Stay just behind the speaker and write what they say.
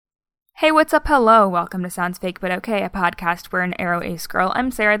Hey, what's up? Hello. Welcome to Sounds Fake But Okay, a podcast where an aro ace girl, I'm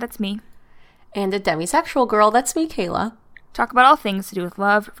Sarah, that's me, and a demisexual girl, that's me, Kayla, talk about all things to do with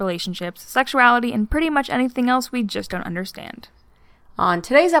love, relationships, sexuality, and pretty much anything else we just don't understand. On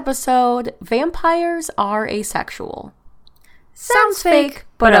today's episode, vampires are asexual. Sounds fake,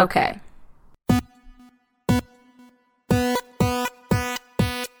 but okay.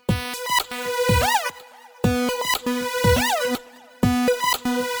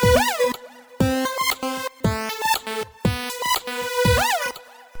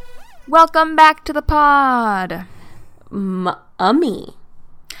 Welcome back to the pod. Ummy.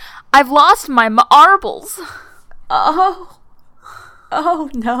 I've lost my marbles. Oh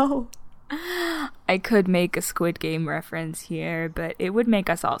no. I could make a Squid Game reference here, but it would make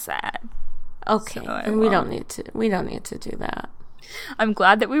us all sad. Okay, so and we don't need to do that. I'm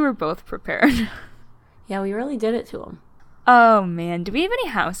glad that we were both prepared. Yeah, we really did it to him. Oh man, do we have any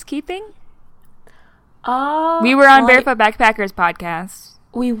housekeeping? We were on Barefoot Backpackers podcast.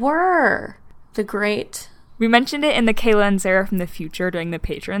 We were. We mentioned it in the Kayla and Sarah from the future during the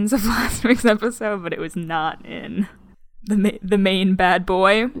patrons of last week's episode, but it was not in the main bad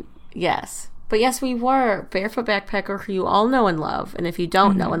boy. Yes. But yes, we were. Barefoot Backpacker, who you all know and love. And if you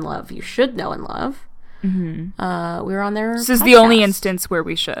don't know and love, you should know and love. Mm-hmm. We were on their This is the only instance where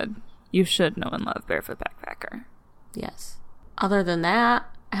we should. You should know and love Barefoot Backpacker. Yes. Other than that,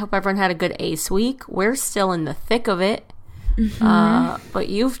 I hope everyone had a good Ace week. We're still in the thick of it. Mm-hmm. But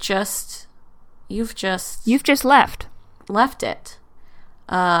you've just left it.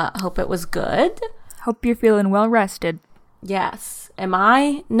 Hope it was good. Hope you're feeling well rested. Yes. Am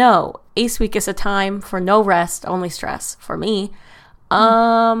I? No. Ace week is a time for no rest, only stress for me.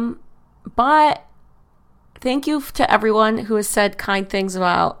 But thank you to everyone who has said kind things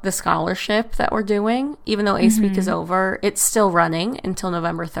about the scholarship that we're doing. Even though Ace week is over, it's still running until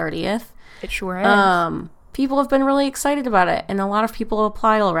November 30th. It sure is. People have been really excited about it, and a lot of people have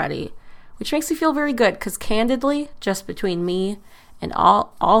applied already, which makes me feel very good, because candidly, just between me and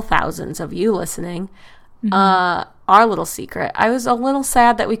all thousands of you listening, our little secret, I was a little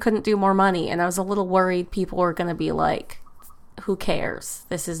sad that we couldn't do more money, and I was a little worried people were going to be like, who cares?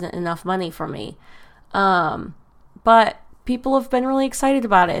 This isn't enough money for me. But people have been really excited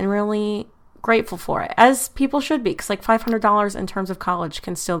about it and really grateful for it, as people should be, because like $500 in terms of college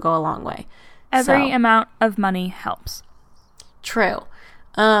can still go a long way. Every amount of money helps. True.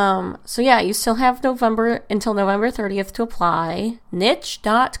 So yeah, you still have until November 30th to apply.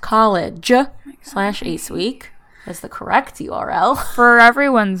 niche.college/aceweek is the correct URL. For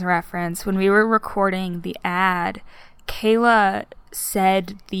everyone's reference, when we were recording the ad, Kayla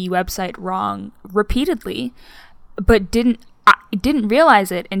said the website wrong repeatedly, but didn't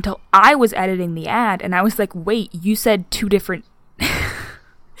realize it until I was editing the ad, and I was like, wait, you said two different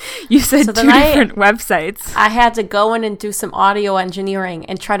different websites. I had to go in and do some audio engineering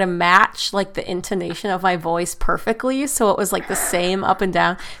and try to match like the intonation of my voice perfectly, so it was like the same up and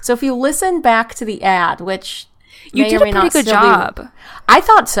down. So if you listen back to the ad, which you did a pretty good job. I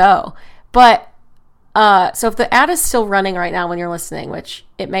thought so, but so if the ad is still running right now when you're listening, which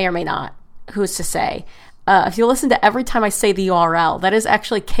it may or may not, who's to say? If you listen to every time I say the URL, that is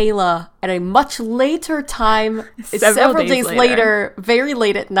actually Kayla at a much later time, several days later, very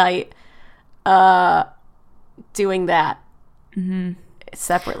late at night, doing that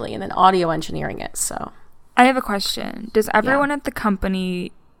separately and then audio engineering it. So I have a question. Does everyone at the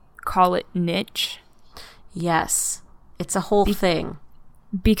company call it niche? Yes. It's a whole thing.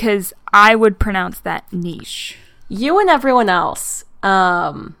 Because I would pronounce that niche. You and everyone else.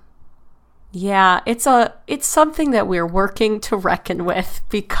 Yeah, it's something that we're working to reckon with,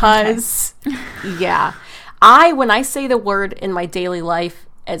 because yeah, when I say the word in my daily life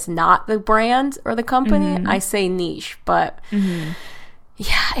as not the brand or the company, I say niche, but yeah,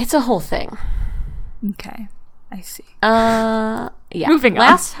 it's a whole thing. Okay, I see. Yeah. Moving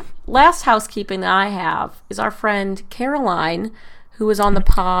on. Last housekeeping that I have is our friend Caroline, who was on the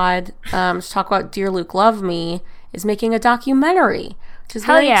pod to talk about Dear Luke Love Me, is making a documentary, which is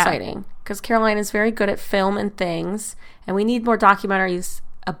very exciting. Because Caroline is very good at film and things, and we need more documentaries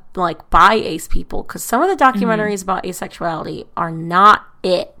like by ace people, because some of the documentaries about asexuality are not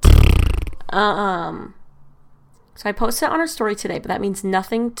it. So I posted it on our story today, but that means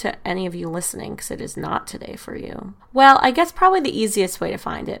nothing to any of you listening, because it is not today for you. Well, I guess probably the easiest way to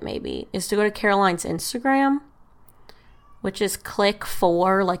find it maybe is to go to Caroline's Instagram, which is click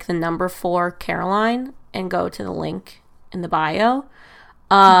 4, like the number 4 Caroline, and go to the link in the bio.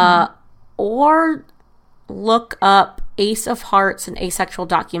 Or look up Ace of Hearts, an asexual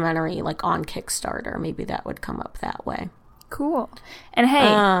documentary, like on Kickstarter. Maybe that would come up that way. Cool. And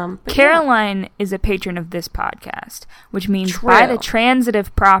hey, Caroline is a patron of this podcast, which means by the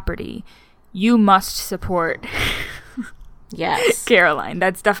transitive property, you must support yes, Caroline.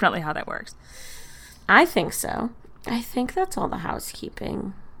 That's definitely how that works. I think so. I think that's all the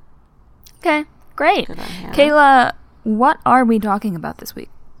housekeeping. Okay, great. Kayla, what are we talking about this week?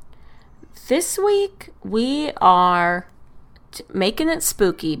 This week, we are making it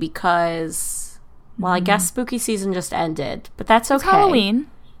spooky because, well, I guess spooky season just ended, but that's okay.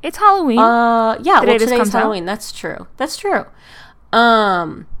 It's Halloween. Yeah, today's Halloween. That's true.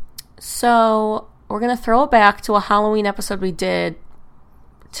 So we're going to throw it back to a Halloween episode we did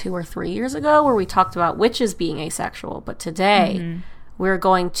 2 or 3 years ago where we talked about witches being asexual, but today we're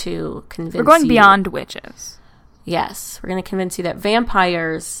going to convince you. We're going beyond witches. Yes, we're going to convince you that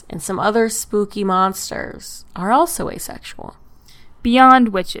vampires and some other spooky monsters are also asexual. Beyond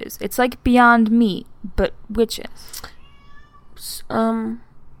witches. It's like Beyond Meat, but witches. I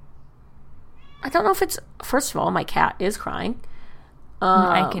don't know if it's... First of all, my cat is crying.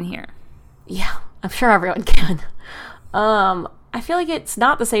 I can hear. Yeah, I'm sure everyone can. I feel like it's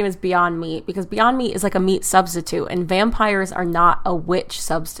not the same as Beyond Meat, because Beyond Meat is like a meat substitute, and vampires are not a witch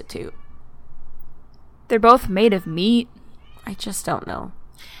substitute. They're both made of meat. I just don't know.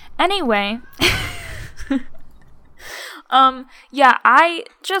 Anyway. Yeah, I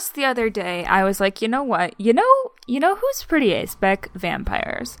just the other day, I was like, you know what? You know who's pretty aspec?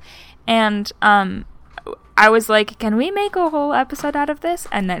 Vampires. And, I was like, can we make a whole episode out of this?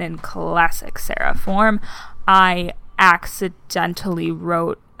 And then in classic Sarah form, I accidentally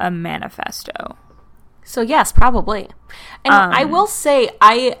wrote a manifesto. So yes, probably. And I will say,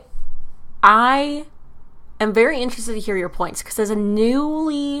 I am very interested to hear your points, because as a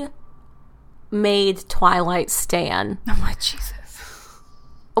newly made Twilight stan. Oh my Jesus.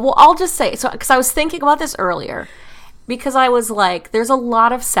 Well, I'll just say, so because I was thinking about this earlier, because I was like, there's a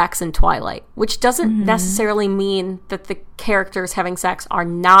lot of sex in Twilight, which doesn't necessarily mean that the characters having sex are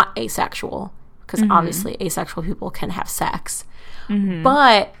not asexual, because obviously asexual people can have sex.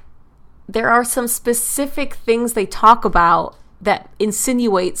 But there are some specific things they talk about that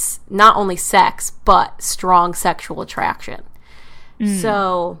insinuates not only sex, but strong sexual attraction.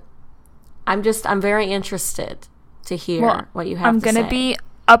 So I'm very interested to hear what you have to say. I'm going to be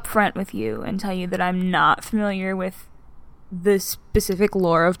upfront with you and tell you that I'm not familiar with the specific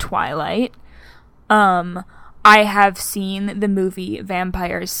lore of Twilight. I have seen the movie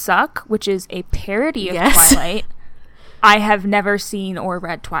Vampires Suck, which is a parody of Twilight. I have never seen or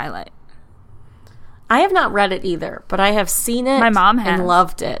read Twilight. I have not read it either, but I have seen it. My mom has. And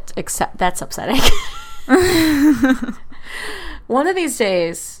loved it, except that's upsetting. One of these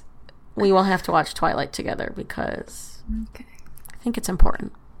days, we will have to watch Twilight together, because I think it's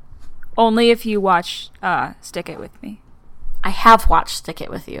important. Only if you watch Stick It With Me. I have watched Stick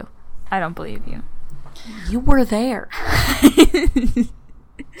It With You. I don't believe you. You were there.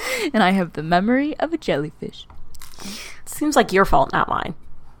 And I have the memory of a jellyfish. It seems like your fault, not mine.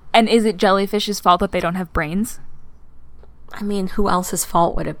 And is it jellyfish's fault that they don't have brains? I mean, who else's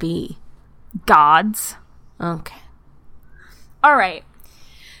fault would it be? God's. Okay. All right.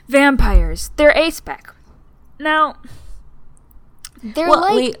 Vampires. They're aspec. Now, they're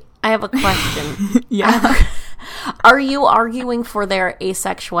wait, I have a question. Are you arguing for their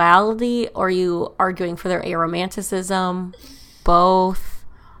asexuality, or are you arguing for their aromanticism? Both?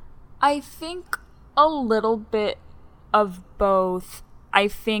 I think a little bit of both. I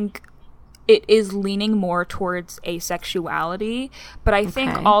think it is leaning more towards asexuality, but I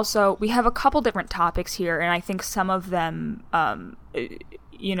think also we have a couple different topics here, and I think some of them,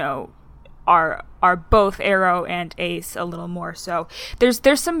 are both aro and ace a little more. So there's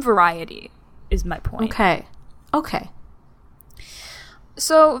some variety, is my point. Okay.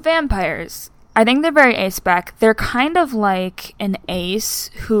 So vampires, I think they're very aspec. They're kind of like an ace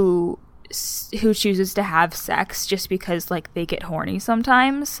who chooses to have sex just because, like, they get horny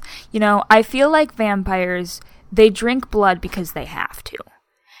sometimes. I feel like vampires, they drink blood because they have to.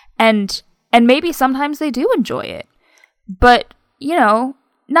 And maybe sometimes they do enjoy it. But,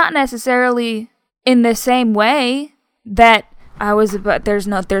 not necessarily in the same way that but there's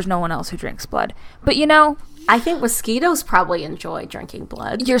no one else who drinks blood. But, I think mosquitoes probably enjoy drinking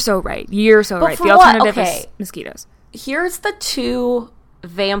blood. You're so right. The alternative is mosquitoes. Here's the two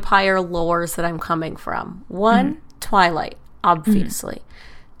vampire lores that I'm coming from. One, Twilight, obviously.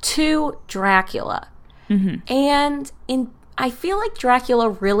 2, Dracula. And I feel like Dracula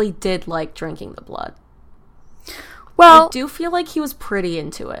really did like drinking the blood. Well, I do feel like he was pretty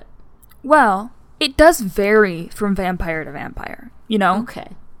into it. Well, it does vary from vampire to vampire,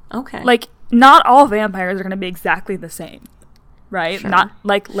 Okay. Like, not all vampires are going to be exactly the same. right? Sure. Not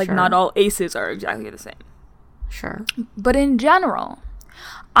like Sure. not all aces are exactly the same. Sure. But in general,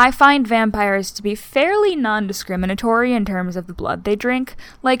 I find vampires to be fairly non-discriminatory in terms of the blood they drink.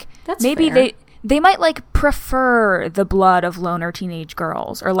 Like, That's maybe fair. they might, like, prefer the blood of loner teenage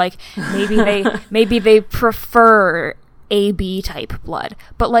girls, or, like, maybe they prefer AB type blood.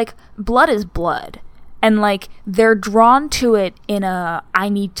 But, like, blood is blood. And, like, they're drawn to it in a I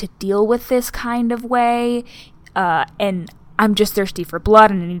need to deal with this kind of way, and I'm just thirsty for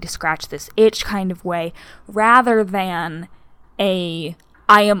blood and I need to scratch this itch kind of way, rather than a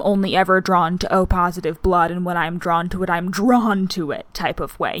I am only ever drawn to O positive blood, and when I'm drawn to it, I'm drawn to it type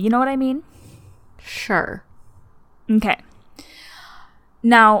of way. You know what I mean? Sure. Okay.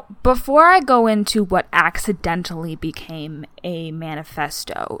 Now, before I go into what accidentally became a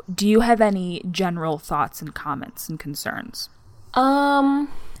manifesto, do you have any general thoughts and comments and concerns? I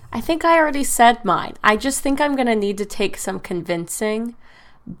think I already said mine. I just think I'm going to need to take some convincing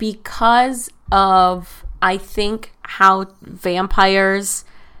because of, I think, how vampires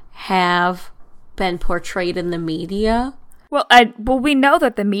have been portrayed in the media. Well, we know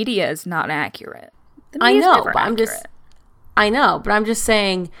that the media is not accurate. I know, but I'm just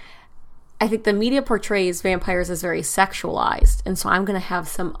saying, I think the media portrays vampires as very sexualized, and so I'm going to have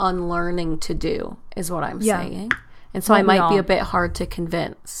some unlearning to do, is what I'm saying. And so I might be a bit hard to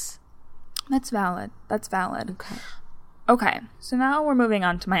convince. That's valid. Okay, so now we're moving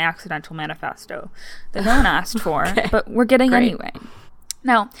on to my accidental manifesto that no one asked for, but we're getting anyway.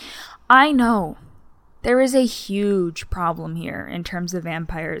 Now, I know there is a huge problem here in terms of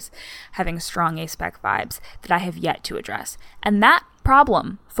vampires having strong aspec vibes that I have yet to address. And that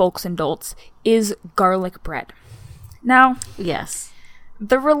problem, folks and dolts, is garlic bread. Now, yes.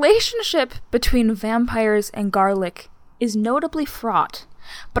 The relationship between vampires and garlic is notably fraught,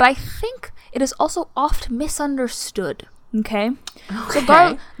 but I think it is also oft misunderstood. Okay?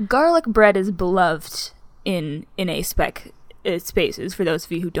 So garlic bread is beloved in aspec spaces, for those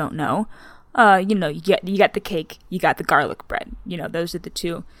of you who don't know. You got the cake, you got the garlic bread. You know, those are the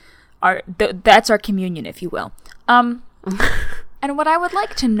two. That's our communion, if you will. And what I would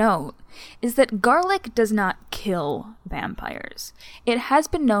like to note is that garlic does not kill vampires. It has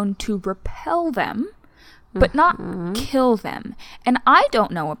been known to repel them, but not kill them. And I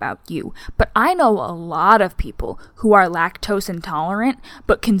don't know about you, but I know a lot of people who are lactose intolerant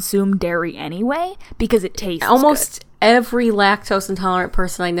but consume dairy anyway because it tastes Almost good. Every lactose intolerant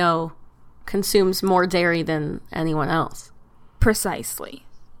person I know consumes more dairy than anyone else. Precisely.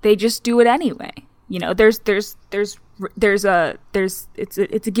 They just do it anyway. You know, it's a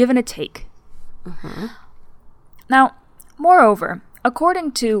give and a take. Mm-hmm. Now, moreover,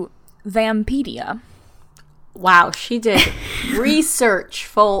 according to Vampedia, wow, she did research,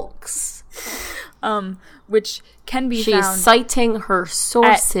 folks. Which can be She's found citing her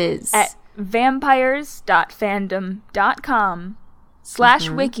sources at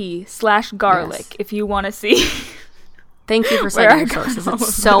vampires.fandom.com/wiki/garlic if you want to see. Thank you for citing your sources.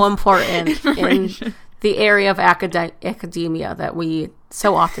 It's so important in the area of academia that we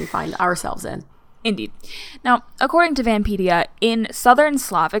so often find ourselves in. Indeed. Now, according to Vampedia, in southern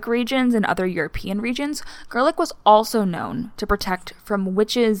Slavic regions and other European regions, garlic was also known to protect from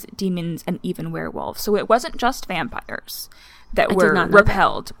witches, demons, and even werewolves. So it wasn't just vampires that were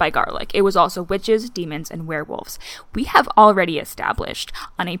repelled by garlic. It was also witches, demons, and werewolves. We have already established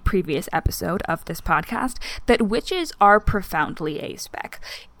on a previous episode of this podcast that witches are profoundly aspec.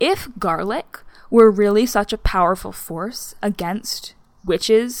 If garlic were really such a powerful force against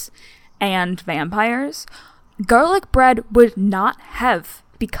witches and vampires, garlic bread would not have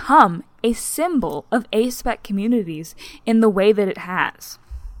become a symbol of aspec communities in the way that it has.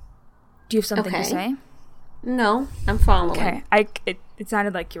 Do you have something to say? No, I'm following. Okay, it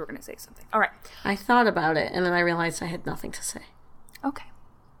sounded like you were going to say something. All right. I thought about it, and then I realized I had nothing to say. Okay,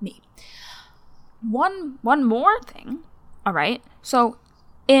 neat. One more thing. All right. So,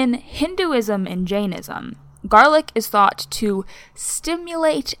 in Hinduism and Jainism, garlic is thought to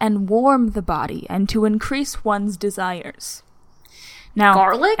stimulate and warm the body and to increase one's desires. Now,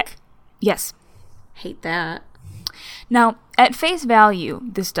 garlic? Yes. Hate that. Now, at face value,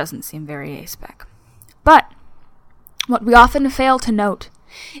 this doesn't seem very aspec. But what we often fail to note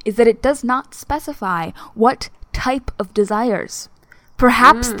is that it does not specify what type of desires.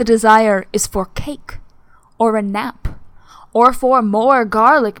 Perhaps the desire is for cake, or a nap, or for more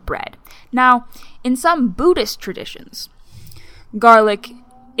garlic bread. Now, in some Buddhist traditions, garlic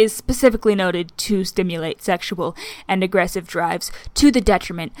is specifically noted to stimulate sexual and aggressive drives to the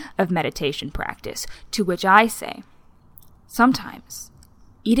detriment of meditation practice, to which I say, sometimes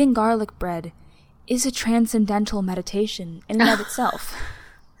eating garlic bread is a transcendental meditation in and of itself.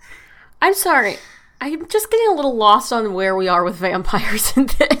 I'm sorry. I'm just getting a little lost on where we are with vampires in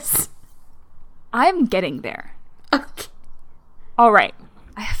this. I'm getting there. Okay. All right.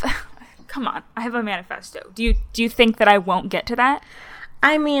 Come on. I have a manifesto. Do you think that I won't get to that?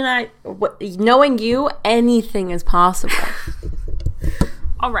 I mean, knowing you, anything is possible.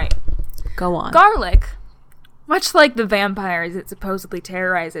 All right. Go on. Garlic, much like the vampires it supposedly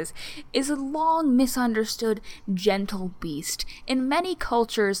terrorizes, is a long misunderstood gentle beast. In many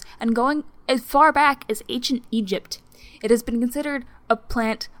cultures, and going as far back as ancient Egypt, it has been considered a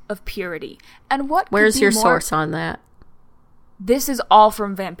plant of purity. And where's your source on that? This is all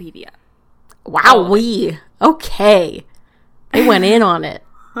from Vampedia. Wow, okay. They went in on it.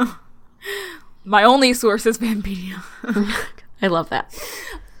 My only source is Vampedia. I love that.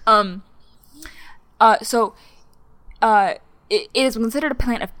 It is considered a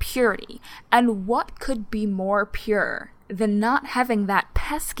plant of purity, and what could be more pure than not having that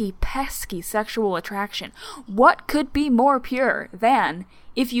pesky sexual attraction? What could be more pure than,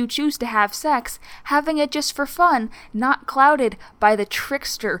 if you choose to have sex, having it just for fun, not clouded by the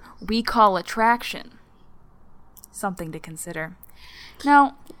trickster we call attraction? Something to consider.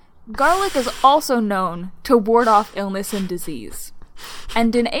 Now, garlic is also known to ward off illness and disease.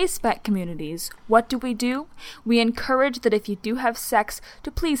 And in A-spec communities, what do? We encourage that if you do have sex,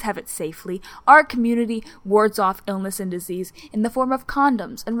 to please have it safely. Our community wards off illness and disease in the form of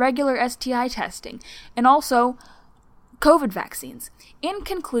condoms and regular STI testing, and also COVID vaccines. In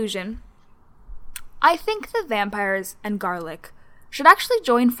conclusion, I think that vampires and garlic should actually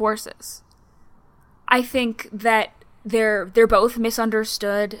join forces. I think that they're both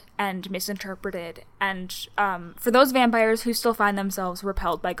misunderstood and misinterpreted, and for those vampires who still find themselves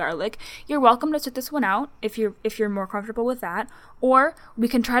repelled by garlic, you're welcome to sit this one out if you're more comfortable with that, or we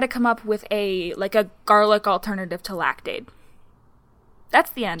can try to come up with a garlic alternative to Lactaid.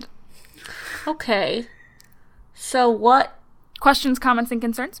 That's the end. Okay. So what? Questions, comments, and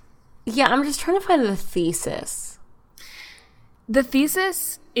concerns? Yeah, I'm just trying to find the thesis. The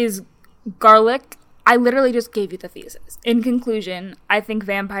thesis is garlic. I literally just gave you the thesis. In conclusion, I think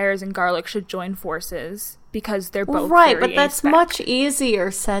vampires and garlic should join forces because they're both right, but that's much easier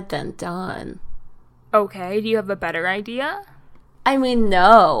said than done. Okay, do you have a better idea? I mean,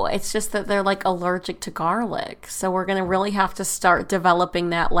 no. It's just that they're like garlic, so we're gonna really have to start developing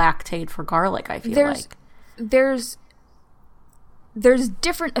that Lactaid for garlic. I feel like there's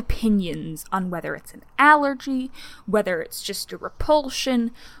different opinions on whether it's an allergy, whether it's just a repulsion,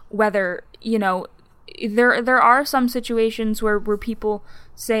 whether There are some situations where people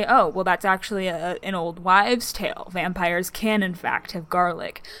say, oh, well, that's actually an old wives' tale. Vampires can, in fact, have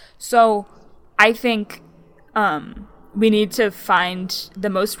garlic. So I think we need to find the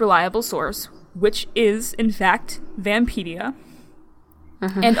most reliable source, which is, in fact, Vampedia,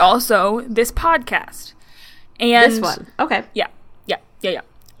 and also this podcast. And this one. Okay. Yeah.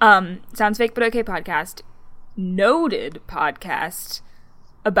 Sounds Fake But Okay podcast. Noted podcast.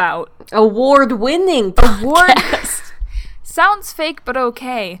 About award-winning podcast. Sounds Fake But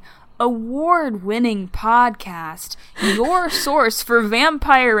Okay. Award-winning podcast. Your source for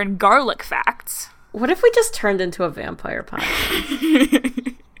vampire and garlic facts. What if we just turned into a vampire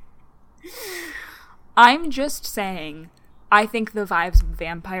podcast? I'm just saying, I think the vibes of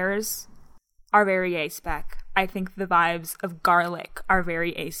vampires are very A-spec. I think the vibes of garlic are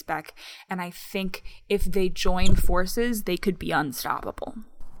very A-spec. And I think if they join forces, they could be unstoppable.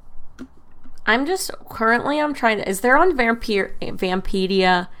 I'm trying to... Is there on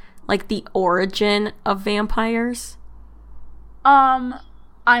Vampedia, like, the origin of vampires?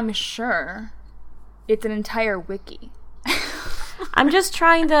 I'm sure. It's an entire wiki. I'm just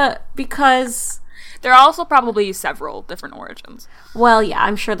trying to... Because... There are also probably several different origins. Well, yeah,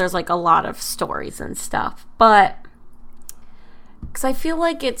 I'm sure there's, like, a lot of stories and stuff. But... Because I feel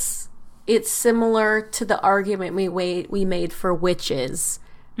like it's similar to the argument we made for witches...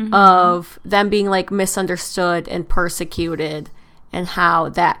 Mm-hmm. Of them being like misunderstood and persecuted, and how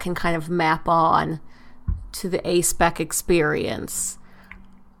that can kind of map on to the A-spec experience.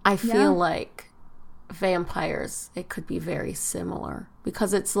 I feel like vampires, it could be very similar,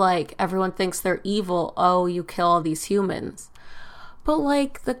 because it's like everyone thinks they're evil. Oh, you kill all these humans, but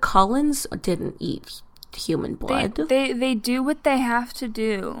like the Cullens didn't eat human blood. They do what they have to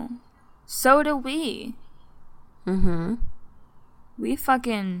do. So do we. Mm-hmm. We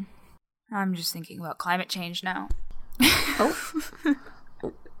fucking... I'm just thinking about climate change now. Oh.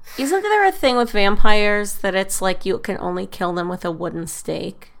 Isn't there a thing with vampires that it's like you can only kill them with a wooden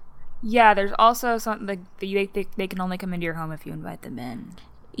stake? Yeah, there's also something like they can only come into your home if you invite them in.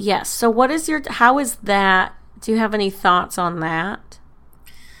 Yes. So how is that? Do you have any thoughts on that?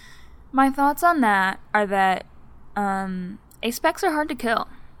 My thoughts on that are that aspecs are hard to kill.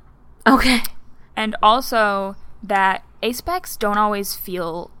 Okay. And also that aspecs don't always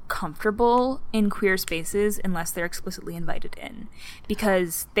feel comfortable in queer spaces unless they're explicitly invited in,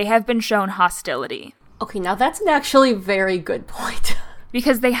 because they have been shown hostility. Okay, now that's an actually very good point.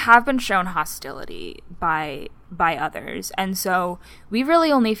 Because they have been shown hostility by others, and so we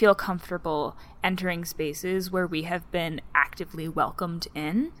really only feel comfortable entering spaces where we have been actively welcomed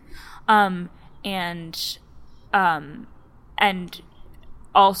in, and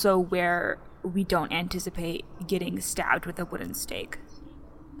also where we don't anticipate getting stabbed with a wooden stake.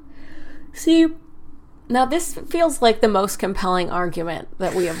 See, now this feels like the most compelling argument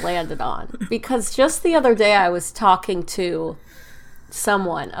that we have landed on, because just the other day I was talking to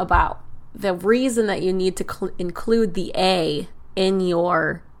someone about the reason that you need to include the A in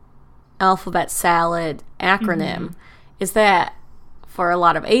your alphabet salad acronym is that for a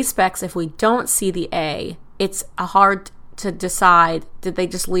lot of aspecs, if we don't see the A, it's hard to decide, did they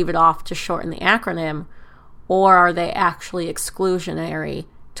just leave it off to shorten the acronym, or are they actually exclusionary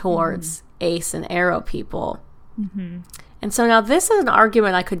towards ace and arrow people? And so now this is an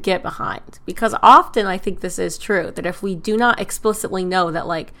argument I could get behind, because often I think this is true, that if we do not explicitly know that,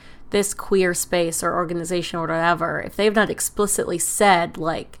 like, this queer space or organization or whatever, if they've not explicitly said,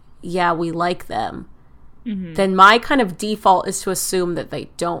 like, yeah, we like them, then my kind of default is to assume that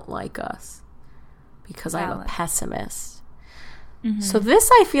they don't like us, because I'm a pessimist. So this,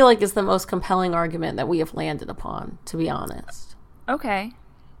 I feel like, is the most compelling argument that we have landed upon, to be honest. Okay.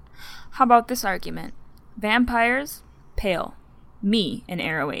 How about this argument? Vampires, pale. Me, an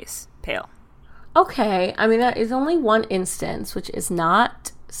arrow ace, pale. Okay. I mean, that is only one instance, which is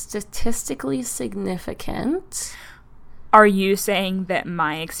not statistically significant. Are you saying that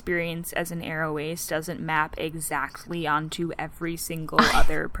my experience as an arrow ace doesn't map exactly onto every single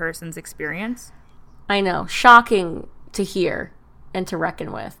other person's experience? I know. Shocking to hear and to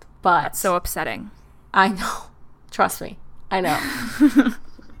reckon with, but... That's so upsetting. I know. Trust me. I know.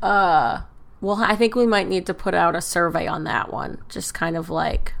 Well, I think we might need to put out a survey on that one. Just kind of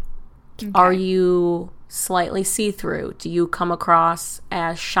like, Are you slightly see-through? Do you come across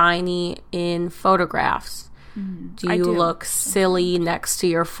as shiny in photographs? Do you look silly next to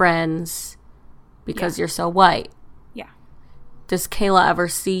your friends because you're so white? Yeah. Does Kayla ever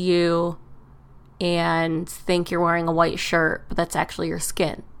see you and think you're wearing a white shirt, but that's actually your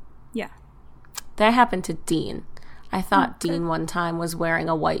skin? Yeah. That happened to Dean. I thought Dean one time was wearing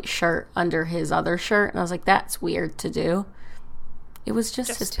a white shirt under his other shirt, and I was like, that's weird to do. It was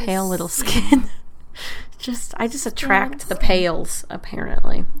just his pale little skin. I just attract the pales,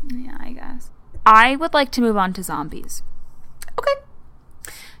 apparently. Yeah, I guess. I would like to move on to zombies. Okay.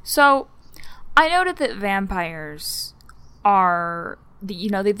 So, I noted that vampires are, they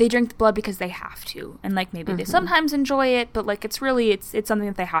drink the blood because they have to. And, like, maybe they sometimes enjoy it, but, like, it's something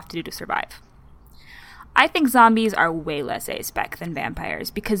that they have to do to survive. I think zombies are way less aspec than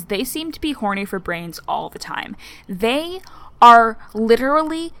vampires because they seem to be horny for brains all the time. They are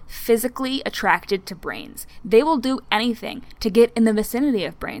literally physically attracted to brains. They will do anything to get in the vicinity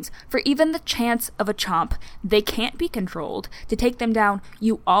of brains. For even the chance of a chomp, they can't be controlled. To take them down,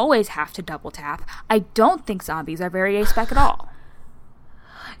 you always have to double tap. I don't think zombies are very aspec at all.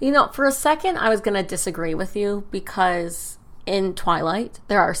 For a second, I was going to disagree with you because in Twilight,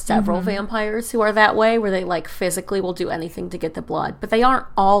 there are several vampires who are that way, where they, like, physically will do anything to get the blood, but they aren't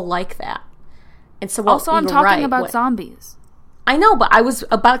all like that. And so, also, I'm talking about zombies. I know, but I was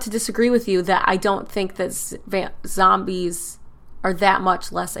about to disagree with you that I don't think that zombies are that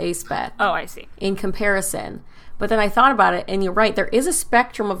much less aspec. Oh, I see. In comparison. But then I thought about it, and you're right. There is a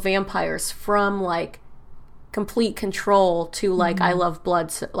spectrum of vampires from, like, complete control to, like, I love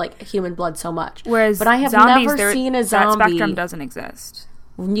blood, like, human blood so much. Whereas but I have zombies, never seen a zombie. That spectrum doesn't exist.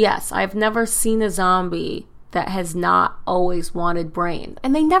 Yes, I've never seen a zombie that has not always wanted brain.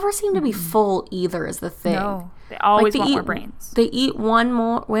 And they never seem to be full either, is the thing. No, they always want more brains. They eat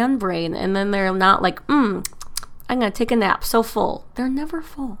one brain, and then they're not like, I'm going to take a nap, so full. They're never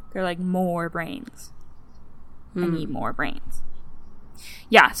full. They're like, more brains. I need more brains.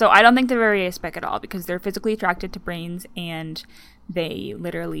 Yeah, so I don't think they're very aspec at all because they're physically attracted to brains and they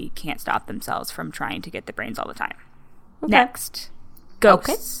literally can't stop themselves from trying to get the brains all the time. Okay. Next,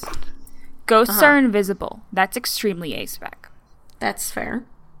 ghosts. Okay. Ghosts are invisible. That's extremely aspec. That's fair.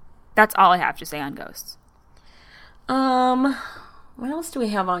 That's all I have to say on ghosts. What else do we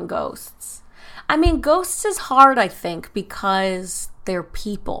have on ghosts? I mean, ghosts is hard, I think, because they're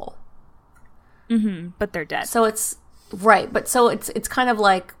people. But they're dead. So it's... Right, but so it's kind of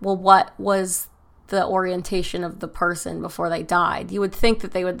like, well, what was the orientation of the person before they died? You would think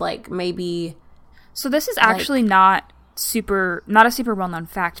that they would, like, maybe... So this is actually not a super well-known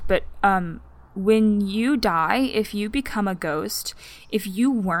fact, but when you die, if you become a ghost, if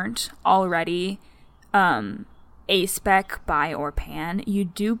you weren't already A-spec, bi, or pan, you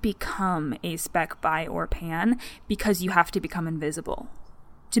do become A-spec, bi, or pan because you have to become invisible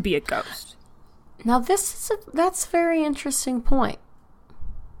to be a ghost. Now, that's a very interesting point.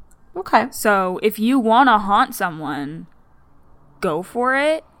 Okay. So, if you want to haunt someone, go for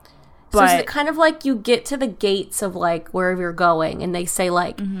it. But so, is it kind of like you get to the gates of, like, wherever you're going, and they say,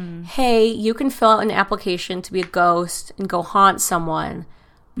 like, hey, you can fill out an application to be a ghost and go haunt someone,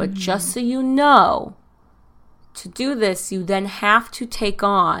 but just so you know, to do this, you then have to take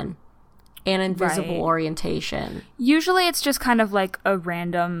on an invisible orientation. Usually, it's just kind of like a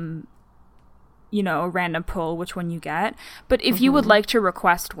random pull which one you get, but if you would like to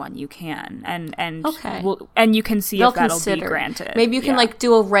request one, you can, and and you can see if that'll be granted. Maybe you can like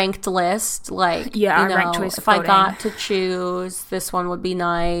do a ranked list, like ranked choice if voting. I got to choose, this one would be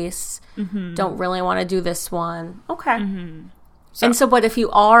nice. Don't really want to do this one. Okay. But if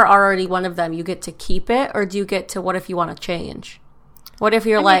you are already one of them, you get to keep it, or do you get to, what if you want to change? What if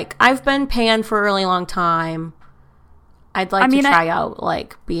you're I've been pan for a really long time, I'd like to try out,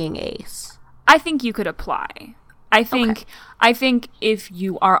 like, being ace. I think you could apply. I think if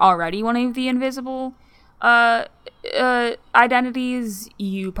you are already one of the invisible identities,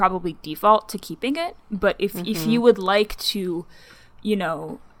 you probably default to keeping it. But if you would like to,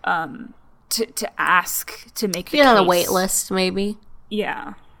 to ask to make the case, on a wait list, maybe.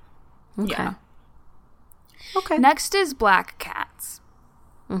 Yeah. Okay. Yeah. Okay. Next is black cats.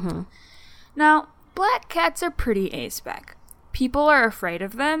 Now, black cats are pretty A-spec. People are afraid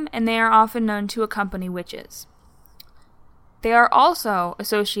of them, and they are often known to accompany witches. They are also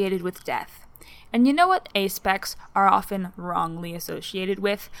associated with death. And you know what A-specs are often wrongly associated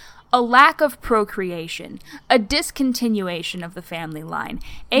with? A lack of procreation, a discontinuation of the family line,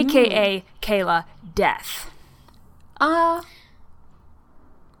 aka Kayla, death.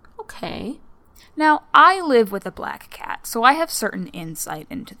 Okay. Now, I live with a black cat, so I have certain insight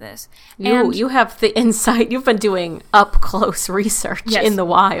into this. You have the insight. You've been doing up-close research in the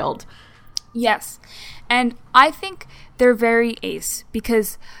wild. Yes. And I think they're very ace,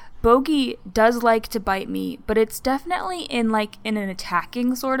 because Bogey does like to bite me, but it's definitely in an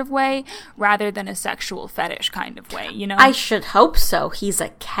attacking sort of way, rather than a sexual fetish kind of way, you know? I should hope so. He's a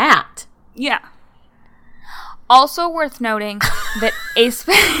cat. Yeah. Also worth noting that ace...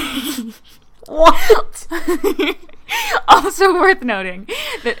 What? Also worth noting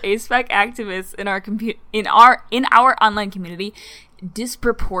that A-spec activists in our online community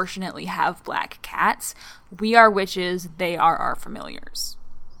disproportionately have black cats. We are witches; they are our familiars.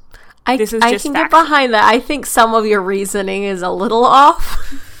 I can get behind that. I think some of your reasoning is a little off,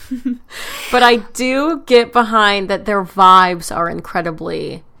 but I do get behind that their vibes are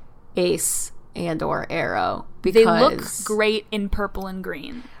incredibly ace and or arrow, because they look great in purple and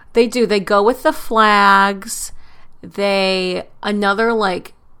green. They do. They go with the flags.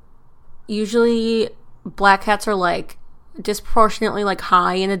 Usually black cats are, like, disproportionately, like,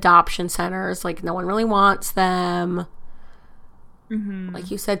 high in adoption centers. Like, no one really wants them. Like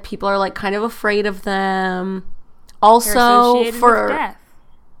you said, people are, like, kind of afraid of them. Also,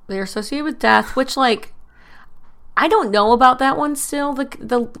 they're associated with death, which, like, I don't know about that one still,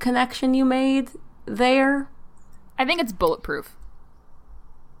 the connection you made there. I think it's bulletproof.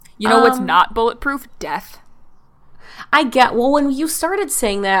 You know what's not bulletproof? Death. When you started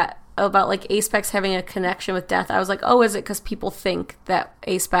saying that about, like, A-specs having a connection with death, I was like, oh, is it because people think that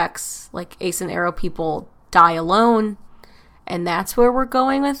A-specs, like ace and arrow people, die alone, and that's where we're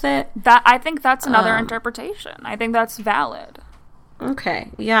going with it? I think that's another interpretation. I think that's valid.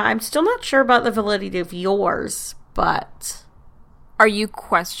 Okay. Yeah, I'm still not sure about the validity of yours, but... Are you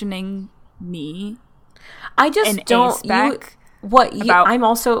questioning me? I just don't... A-spec? I am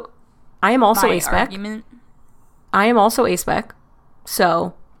also A-spec. Argument? I am also A-spec.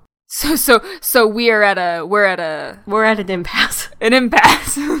 So we're at an impasse. An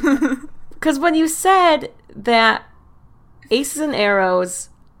impasse. Because when you said that aces and arrows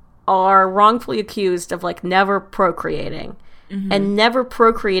are wrongfully accused of, like, never procreating, and never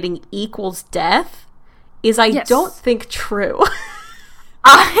procreating equals death, don't think true.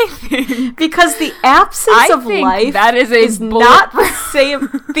 I think because the absence of life that is not the same.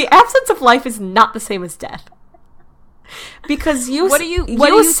 The absence of life is not the same as death. Because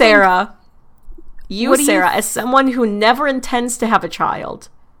Sarah, as someone who never intends to have a child,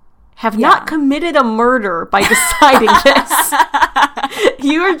 have not committed a murder by deciding this.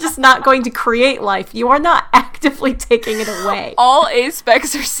 You are just not going to create life. You are not actively taking it away. All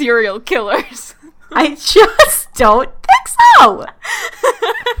aspecs are serial killers. I just don't think so.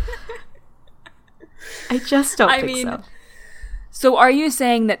 I just don't think so. So are you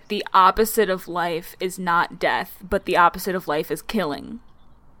saying that the opposite of life is not death, but the opposite of life is killing?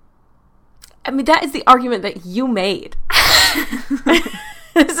 I mean, that is the argument that you made.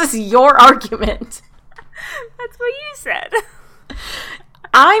 This is your argument. That's what you said.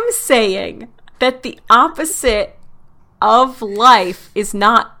 I'm saying that the opposite of life is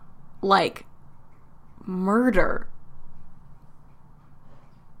not, like, murder.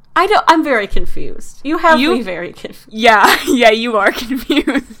 I'm very confused. You have me very confused. Yeah, you are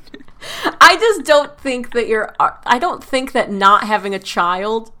confused. I just don't think that I don't think that not having a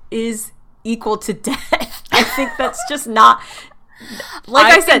child is equal to death. I think that's just not,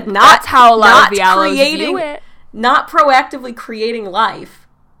 like I said, not that's how a lot of the Allos view it. Not proactively creating life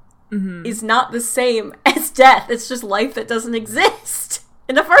is not the same as death. It's just life that doesn't exist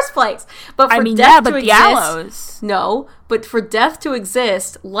in the first place. But for death to exist, Allos. No, but for death to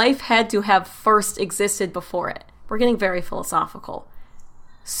exist, life had to have first existed before it. We're getting very philosophical.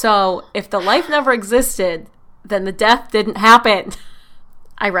 So if the life never existed, then the death didn't happen.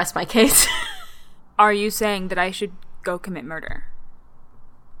 I rest my case. Are you saying that I should go commit murder?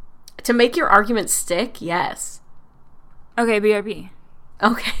 To make your argument stick, yes. Okay, BRB.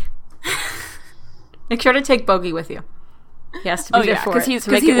 Okay. Make sure to take Bogey with you. He has to be there for it. Because he's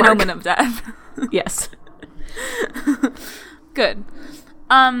an omen of death. Yes. Good.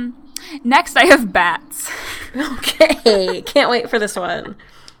 Next I have bats. Okay. Can't wait for this one.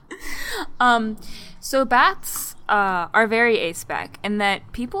 So bats are very aspec in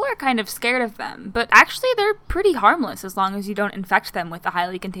that people are kind of scared of them, but actually they're pretty harmless as long as you don't infect them with a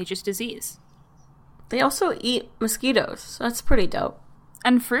highly contagious disease. They also eat mosquitoes, so that's pretty dope.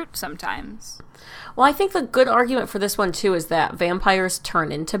 And fruit sometimes. Well, I think the good argument for this one, too, is that vampires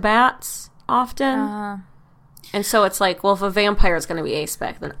turn into bats often. And so it's like, well, if a vampire is going to be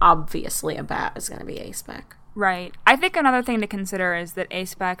aspec, then obviously a bat is going to be aspec. Right. I think another thing to consider is that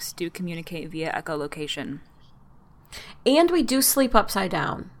aspecs do communicate via echolocation. And we do sleep upside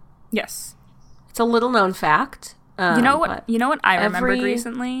down. Yes. It's a little known fact. You know what I remembered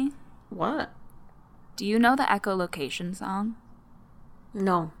recently? What? Do you know the echolocation song?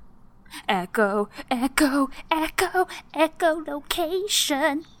 No. Echo, echo, echo,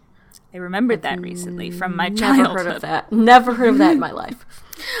 echolocation. I remembered that recently from my childhood. Never heard of that. Never heard of that in my life.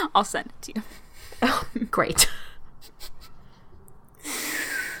 I'll send it to you. Oh, great.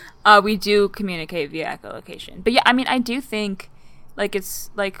 We do communicate via echolocation. But yeah, I mean, I do think, like, it's,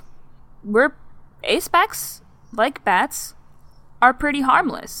 like, we're aspecs, like bats, are pretty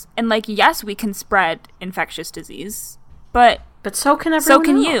harmless. And, like, yes, we can spread infectious disease, but so can everyone So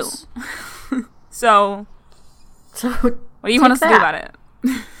can else. you. So what do you want us to do about it?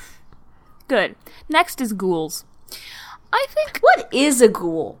 Good. Next is ghouls. I think... What is a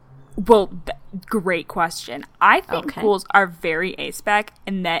ghoul? Well, great question. I think ghouls are very aspec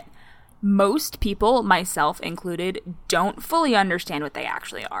in that most people, myself included, don't fully understand what they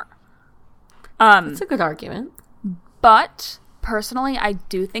actually are. That's a good argument. But personally, I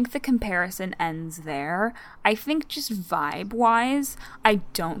do think the comparison ends there. I think just vibe-wise, I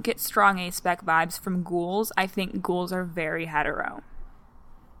don't get strong aspec vibes from ghouls. I think ghouls are very hetero.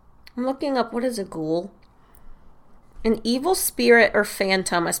 I'm looking up what is a ghoul. An evil spirit or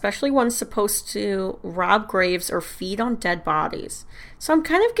phantom, especially one supposed to rob graves or feed on dead bodies. So I'm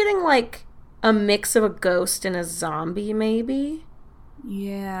kind of getting like a mix of a ghost and a zombie, maybe?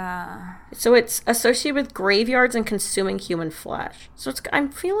 Yeah. So it's associated with graveyards and consuming human flesh. So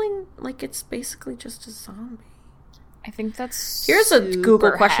I'm feeling like it's basically just a zombie. I think that's Here's a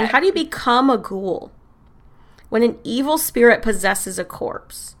Google question. How do you become a ghoul? When an evil spirit possesses a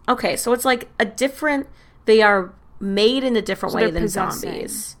corpse. Okay, so it's like a different... They are made in a different way than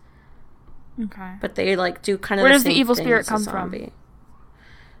zombies. Okay. But they like do kind of Where the does same the evil thing spirit as come a zombie.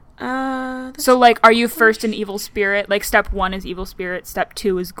 So like, are you first an evil spirit? Like step 1 is evil spirit, step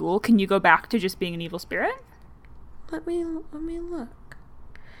 2 is ghoul. Can you go back to just being an evil spirit? Let me look.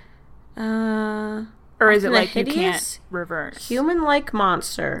 Or is it like you can't reverse? Human-like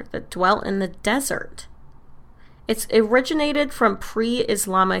monster that dwelt in the desert. It's originated from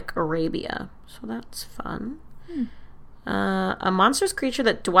pre-Islamic Arabia. So that's fun. A monstrous creature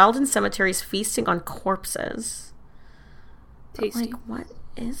that dwelled in cemeteries feasting on corpses. Tasty. Like, what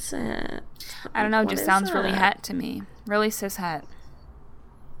is it? I don't know, it just sounds really het to me. Really cis het.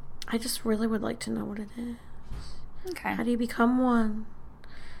 I just really would like to know what it is. Okay. How do you become one?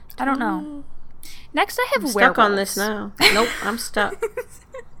 I don't know. Next, I have I'm werewolves. stuck on this now. Nope, I'm stuck.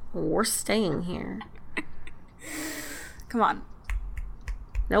 We're staying here. Come on.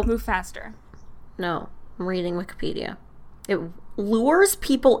 Nope. Move faster. No, I'm reading Wikipedia. It lures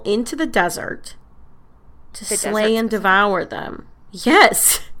people into the desert to slay and devour them.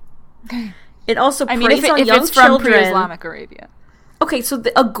 Yes. It also preys on young children. Pre-Islamic Arabia. Okay, so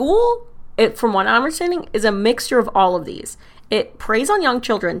a ghoul, from what I'm understanding, is a mixture of all of these. It preys on young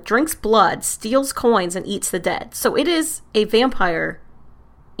children, drinks blood, steals coins, and eats the dead. So it is a vampire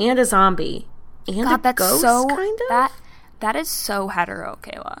and a zombie and a ghost, kind of? That is so hetero,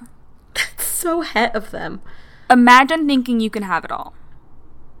 Kayla. That's so het of them. Imagine thinking you can have it all.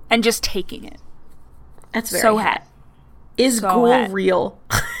 And just taking it. That's very het. Is so ghoul real?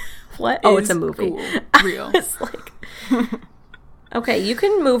 What? Oh, it's a movie. Real. It's like... Okay, you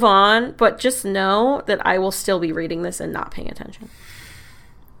can move on, but just know that I will still be reading this and not paying attention.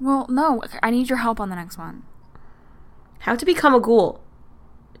 Well, no. I need your help on the next one. How to become a ghoul.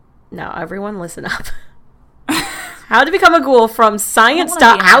 Now, everyone listen up. How to become a ghoul from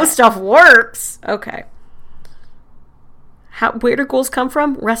science.how stuff works. Okay. Where do ghouls come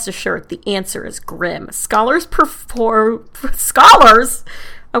from? Rest assured, the answer is grim. Scholars?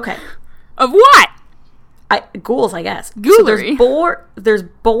 Okay. Of what? Ghouls, I guess. Ghoulery. So there's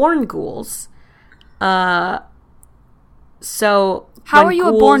born ghouls. So how are you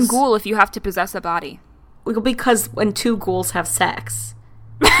a born ghoul if you have to possess a body? Because when two ghouls have sex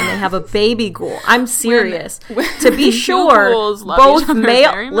and they have a baby ghoul. I'm serious. To be sure, both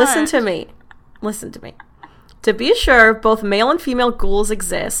male. Listen to me. To be sure, both male and female ghouls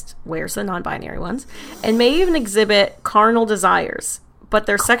exist. Where's the non-binary ones? And may even exhibit carnal desires. But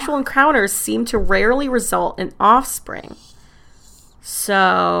their sexual encounters seem to rarely result in offspring.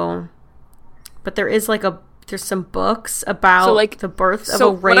 So, but there is there's some books about the birth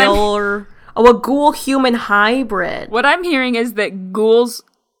of a ghoul human hybrid. What I'm hearing is that ghouls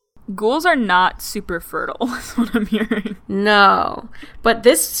are not super fertile. That's what I'm hearing. No, but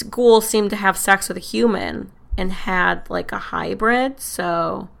this ghoul seemed to have sex with a human and had a hybrid.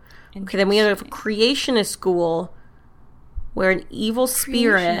 So, okay, then we have a creationist ghoul. Where an evil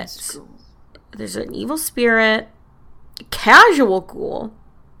spirit... There's an evil spirit... Casual ghoul.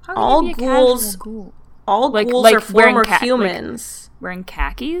 All ghouls... All ghouls are former humans. Wearing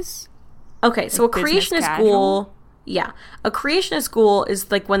khakis? Okay, so a creationist ghoul... Yeah. A creationist ghoul is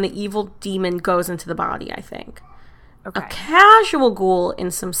when the evil demon goes into the body, I think. Okay. A casual ghoul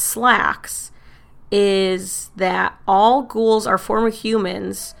in some slacks is that all ghouls are former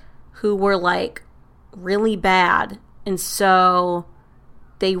humans who were, really bad... And so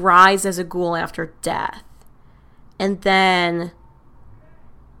they rise as a ghoul after death. And then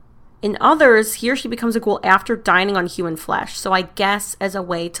in others, he or she becomes a ghoul after dining on human flesh. So I guess as a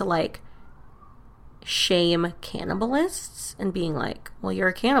way to shame cannibalists and being well, you're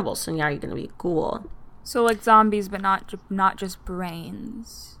a cannibal, so now you're going to be a ghoul. So zombies, but not just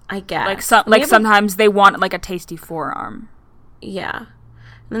brains. I guess. Sometimes they want a tasty forearm. Yeah.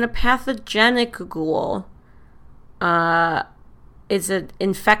 And then a pathogenic ghoul is an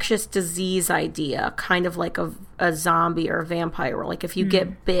infectious disease idea, kind of like a zombie or a vampire. If you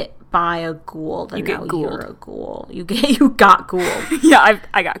get bit by a ghoul, then you're a ghoul. You got ghouled. Yeah,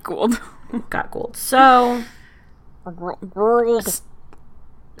 I got ghouled. Got ghouled. So,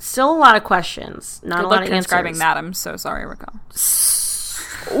 still a lot of questions. Not a lot of transcribing answers. That. I'm so sorry, Raquel.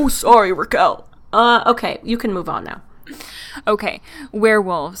 Oh, sorry, Raquel. Okay, you can move on now. Okay,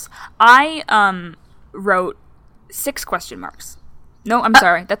 werewolves. I wrote 6 question marks. No, I'm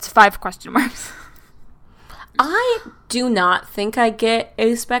sorry. That's 5 question marks. I do not think I get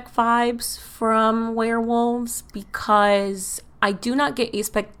A-spec vibes from werewolves because I do not get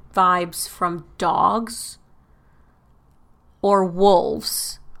A-spec vibes from dogs or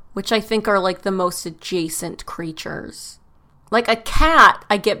wolves, which I think are the most adjacent creatures. A cat,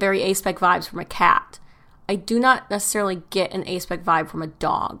 I get very A-spec vibes from a cat. I do not necessarily get an A-spec vibe from a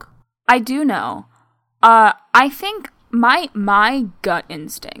dog. I do know. I think my gut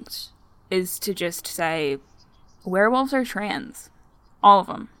instinct is to just say werewolves are trans. All of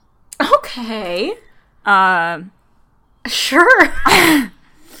them. Okay. Sure.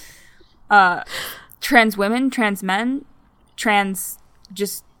 Trans women, trans men, trans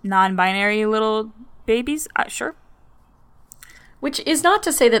just non-binary little babies. Sure. Which is not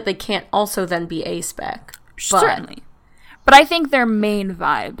to say that they can't also then be A-spec. Certainly. But I think their main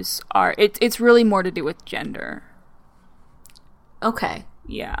vibes are... It's really more to do with gender. Okay.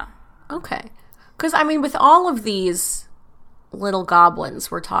 Yeah. Okay. Because, with all of these little goblins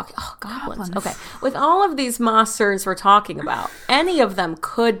we're talking... Oh, goblins. Okay. With all of these monsters we're talking about, any of them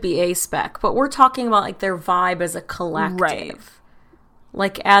could be A-spec, but we're talking about, like, their vibe as a collective. Right.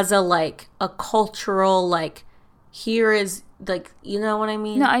 Like, as a, like, a cultural, like, here is, like, you know what I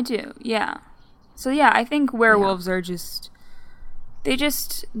mean? No, I do. Yeah. So, yeah, I think werewolves are just...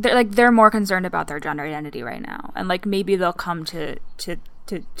 They're more concerned about their gender identity right now. And, like, maybe they'll come to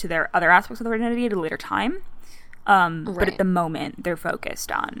their other aspects of their identity at a later time. But at the moment, they're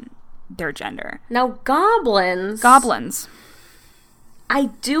focused on their gender. Now, goblins. I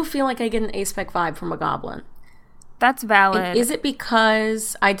do feel like I get an A-spec vibe from a goblin. That's valid. And is it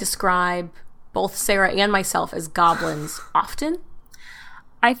because I describe both Sarah and myself as goblins often?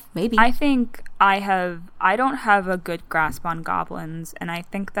 Maybe. I think I don't have a good grasp on goblins, and I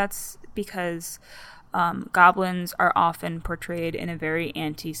think that's because goblins are often portrayed in a very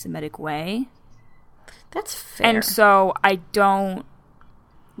anti-Semitic way. That's fair. And so I don't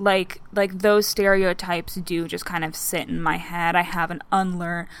like those stereotypes do just kind of sit in my head. I haven't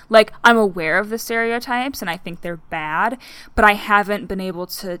unlearned, like, I'm aware of the stereotypes and I think they're bad, but I haven't been able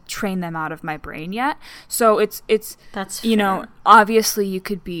to train them out of my brain yet. So it's that's you fair. know, obviously you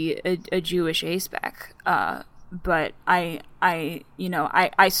could be a Jewish A-spec, but I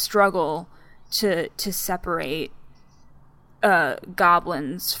struggle to separate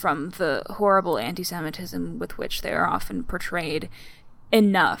goblins from the horrible anti-Semitism with which they are often portrayed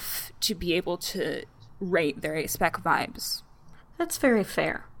enough to be able to rate their A-spec vibes. That's very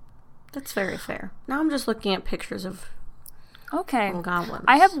fair. Now I'm just looking at pictures of goblins.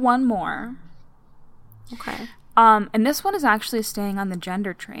 I have one more. Okay. And this one is actually staying on the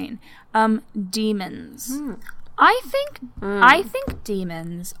gender train. Demons. I think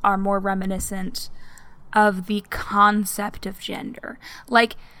demons are more reminiscent of the concept of gender.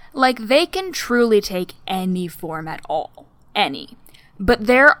 Like they can truly take any form at all. Any. But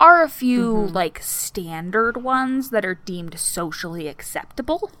there are a few, like, standard ones that are deemed socially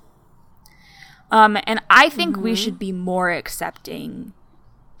acceptable. And I think we should be more accepting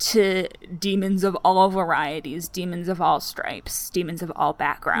to demons of all varieties, demons of all stripes, demons of all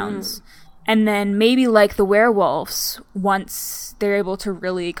backgrounds. And then maybe, like the werewolves, once they're able to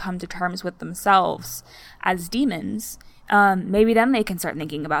really come to terms with themselves as demons, maybe then they can start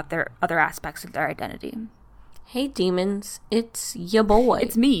thinking about their other aspects of their identity. Hey, demons, it's ya boy.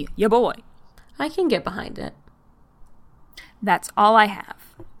 It's me, ya boy. I can get behind it. That's all I have.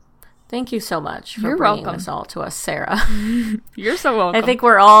 Thank you so much for You're bringing welcome. this all to us, Sarah. You're so welcome. I think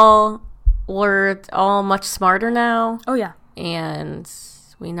we're all much smarter now. Oh, yeah. And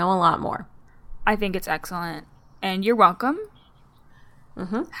we know a lot more. I think it's excellent. And you're welcome.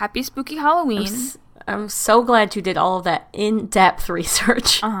 Happy spooky Halloween. I'm so glad you did all of that in-depth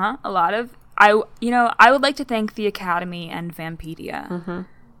research. A lot of... I would like to thank the Academy and Vampedia.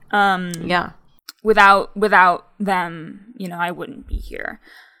 Yeah. Without them, I wouldn't be here.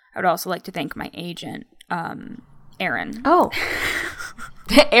 I would also like to thank my agent, Aaron. Oh.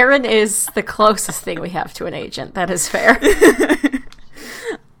 Aaron is the closest thing we have to an agent. That is fair.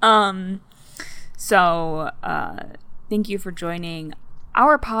 So, thank you for joining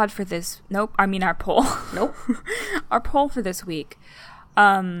our pod for this... our poll. Nope. Our poll for this week.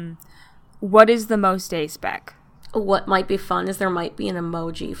 What is the most A-spec? What might be fun is there might be an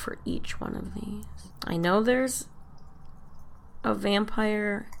emoji for each one of these. I know there's a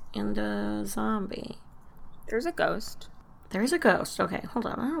vampire and a zombie. There's a ghost. There's a ghost. Okay, hold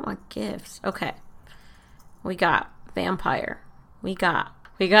on. I don't want gifts. Okay. We got vampire. We got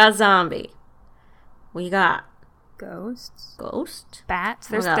zombie. We got ghosts. Ghost? Bats.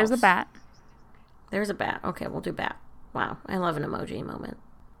 There's a bat. There's a bat. Okay, we'll do bat. Wow, I love an emoji moment.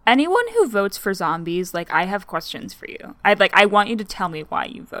 Anyone who votes for zombies, I have questions for you. I want you to tell me why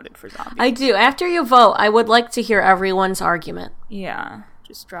you voted for zombies. I do. After you vote, I would like to hear everyone's argument. Yeah,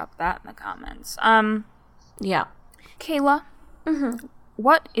 just drop that in the comments. Yeah. Kayla,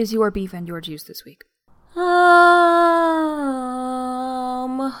 what is your beef and your juice this week? My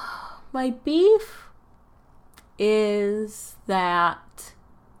beef is that...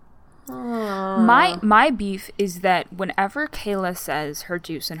 My beef is that whenever Kayla says her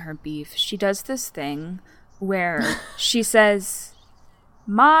juice and her beef, she does this thing where she says,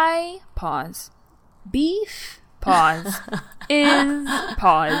 my pause, beef pause, is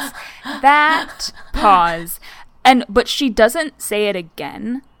pause, that pause, but she doesn't say it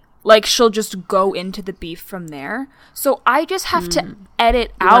again. She'll just go into the beef from there. So I just have to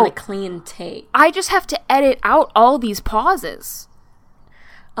edit out. You want a clean take. I just have to edit out all these pauses.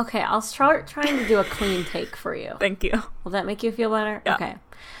 Okay, I'll start trying to do a clean take for you. Thank you. Will that make you feel better? Yeah. Okay.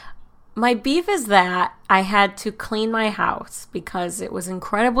 my beef is that I had to clean my house because it was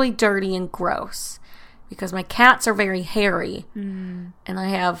incredibly dirty and gross. Because my cats are very hairy. And I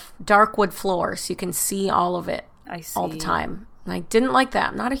have dark wood floors, so you can see all of it all the time. And I didn't like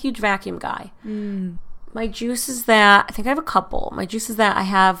that. I'm not a huge vacuum guy. My juice is that, I think I have a couple. My juice is that I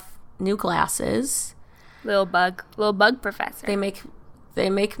have new glasses. Little bug professor. They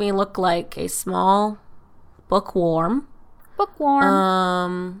make me look like a small bookworm.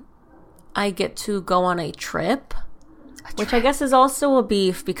 I get to go on a trip, which I guess is also a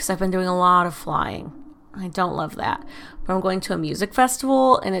beef because I've been doing a lot of flying. I don't love that. But I'm going to a music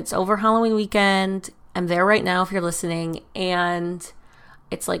festival, and it's over Halloween weekend. I'm there right now if you're listening, and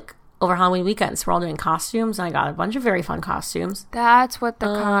it's like over Halloween weekend, so we're all doing costumes, and I got a bunch of very fun costumes. That's what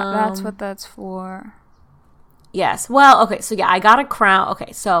that's for. Yes. Well, okay, so yeah, I got a crown.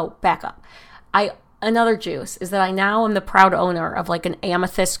 Okay, so back up. Another juice is that I now am the proud owner of like an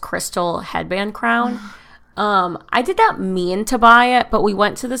amethyst crystal headband crown. I did not mean to buy it, but we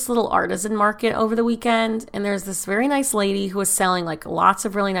went to this little artisan market over the weekend, and there's this very nice lady who was selling like lots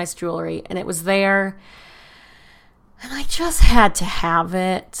of really nice jewelry, and it was there, and I just had to have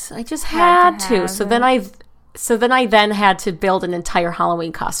it. I just had to. So then I had to build an entire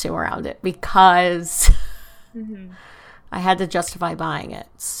Halloween costume around it because I had to justify buying it.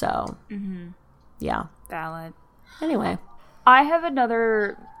 So yeah, valid. Anyway, I have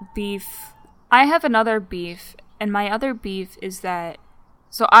another beef, and my other beef is that,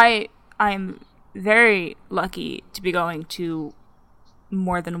 so I'm very lucky to be going to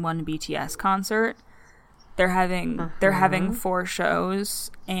more than one BTS concert. They're having 4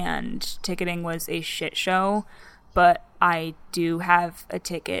 shows, and ticketing was a shit show, but I do have a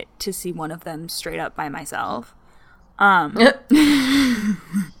ticket to see one of them straight up by myself.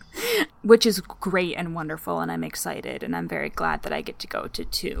 Which is great and wonderful, and I'm excited, and I'm very glad that I get to go to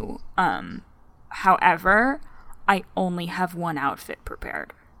 2. However, I only have one outfit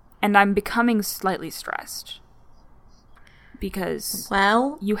prepared, and I'm becoming slightly stressed because,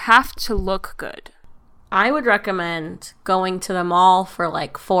 well, you have to look good. I would recommend going to the mall for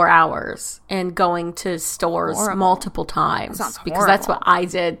like 4 hours and going to stores multiple times because that's what I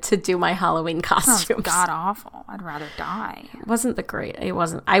did to do my Halloween costumes. Sounds god awful. I'd rather die. It wasn't it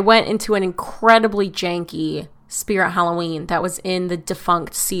wasn't. I went into an incredibly janky Spirit Halloween that was in the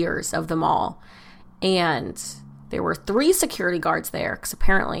defunct Sears of the mall, and there were 3 security guards there because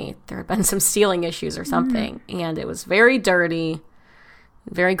apparently there had been some stealing issues or something, and it was very dirty,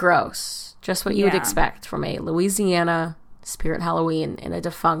 very gross. Just what you would expect from a Louisiana Spirit Halloween in a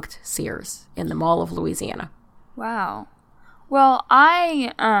defunct Sears in the Mall of Louisiana. Wow. Well,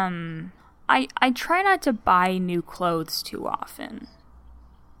 I try not to buy new clothes too often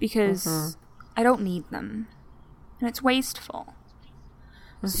because I don't need them, and it's wasteful.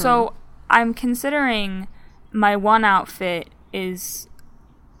 So I'm considering my one outfit is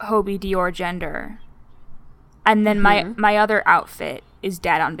Hobie Dior Gender, and then my other outfit is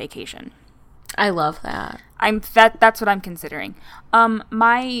Dad on Vacation. I love that. That's what I'm considering.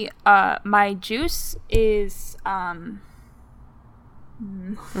 My juice is my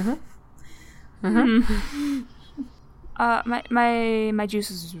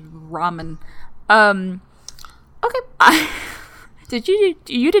juice is ramen. Okay.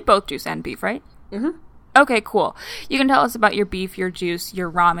 You did both juice and beef, right? Okay, cool. You can tell us about your beef, your juice,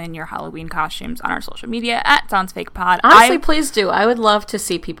 your ramen, your Halloween costumes on our social media at SoundsFakePod. Honestly, please do. I would love to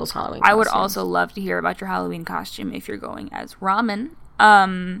see people's Halloween costumes. I would also love to hear about your Halloween costume if you're going as ramen.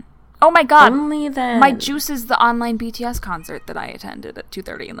 Oh my god. Only then. My juice is the online BTS concert that I attended at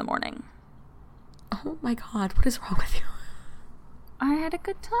 2:30 in the morning. Oh my god, what is wrong with you? I had a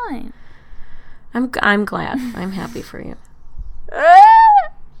good time. I'm glad. I'm happy for you.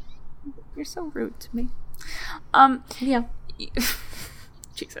 You're so rude to me. Yeah.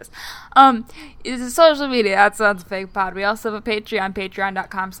 Jesus. It's social media at SoundsFakePod. We also have a Patreon,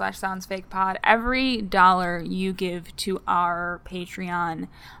 patreon.com/SoundsFakePod. Every $1 you give to our Patreon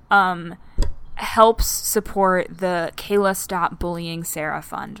helps support the Kayla Stop Bullying Sarah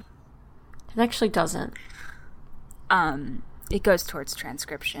Fund. It actually doesn't. It goes towards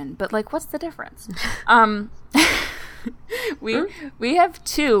transcription, but like, what's the difference? We have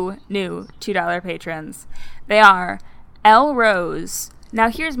 2 new $2 patrons. They are L Rose. Now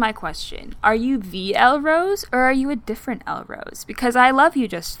here's my question. Are you the L Rose or are you a different L Rose? Because I love you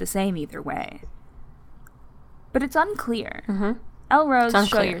just the same either way. But it's unclear. L Rose,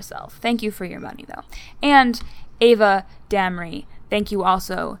 show yourself. Thank you for your money though. And Ava Damry. Thank you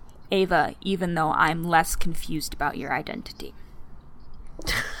also, Ava, even though I'm less confused about your identity.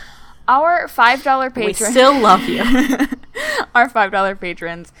 Our $5 patrons. We still love you. Our $5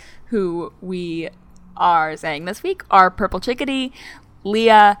 patrons who we are saying this week are Purple Chickadee,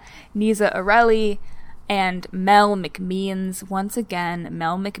 Leah, Nisa Arelli, and Mel McMeans. Once again,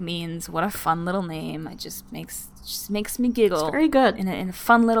 Mel McMeans. What a fun little name. It just makes me giggle. It's very good. In a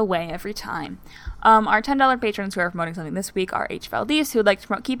fun little way every time. Our $10 patrons who are promoting something this week are H. Valdez, who would like to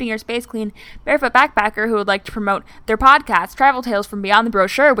promote Keeping Your Space Clean, Barefoot Backpacker, who would like to promote their podcast, Travel Tales from Beyond the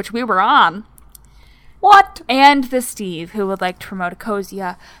Brochure, which we were on. What? And the Steve, who would like to promote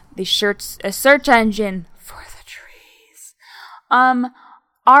Ecosia, a search engine for the trees.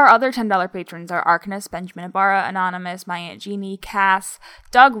 Our other $10 patrons are Arcanus, Benjamin Ibarra, Anonymous, My Aunt Jeannie, Cass,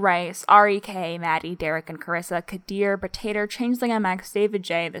 Doug Rice, R.E.K., Maddie, Derek and Carissa, Kadir, Potato, Changeling MX, David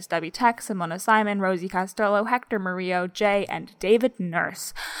J, This W Tech, Simona Simon, Rosie Costello, Hector Murillo, Jay, and David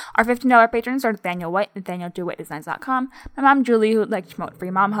Nurse. Our $15 patrons are Nathaniel White, NathanielDeWittDesigns.com, my mom Julie, who would like to promote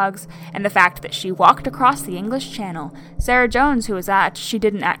Free Mom Hugs, and the fact that she walked across the English Channel, Sarah Jones, who was she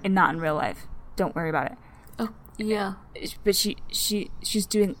didn't act, not in real life. Don't worry about it. Yeah. But she's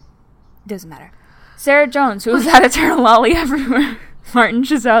doing... Doesn't matter. Sarah Jones, who was at Eternal Lolly everywhere. Martin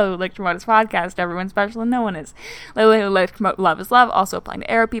Giselle, who would like to promote his podcast, Everyone's Special and No One Is. Lily, who would like to promote Love is Love, also applying to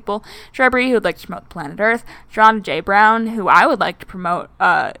Arrow People. Shrubbery, who would like to promote Planet Earth. Sharonda J. Brown, who I would like to promote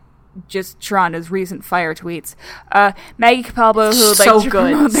just Sharonda's recent fire tweets. Maggie Capalbo, who would like to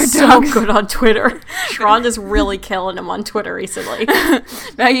promote their dogs. So good on Twitter. Sharonda's really killing him on Twitter recently.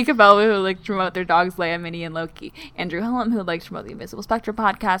 Maggie Capalbo, who would like to promote their dogs, Leia, Minnie, and Loki. Andrew Hullum, who would like to promote the Invisible Spectre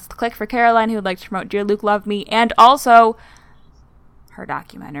podcast. Click for Caroline, who would like to promote Dear Luke, Love Me, and also her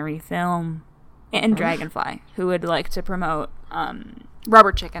documentary film. And Dragonfly, who would like to promote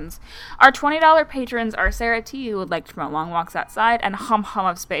Rubber Chickens. Our $20 patrons are Sarah T, who would like to promote Long Walks Outside, and Hum Hum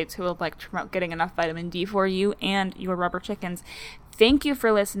of Spades, who would like to promote Getting Enough Vitamin D for you and your Rubber Chickens. Thank you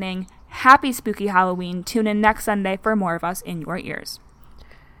for listening. Happy Spooky Halloween. Tune in next Sunday for more of us in your ears.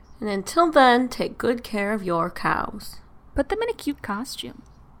 And until then, take good care of your cows. Put them in a cute costume.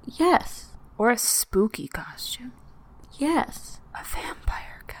 Yes. Or a spooky costume. Yes. A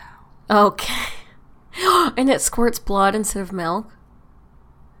vampire cow. Okay. And it squirts blood instead of milk.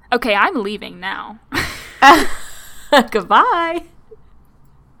 Okay, I'm leaving now. Goodbye.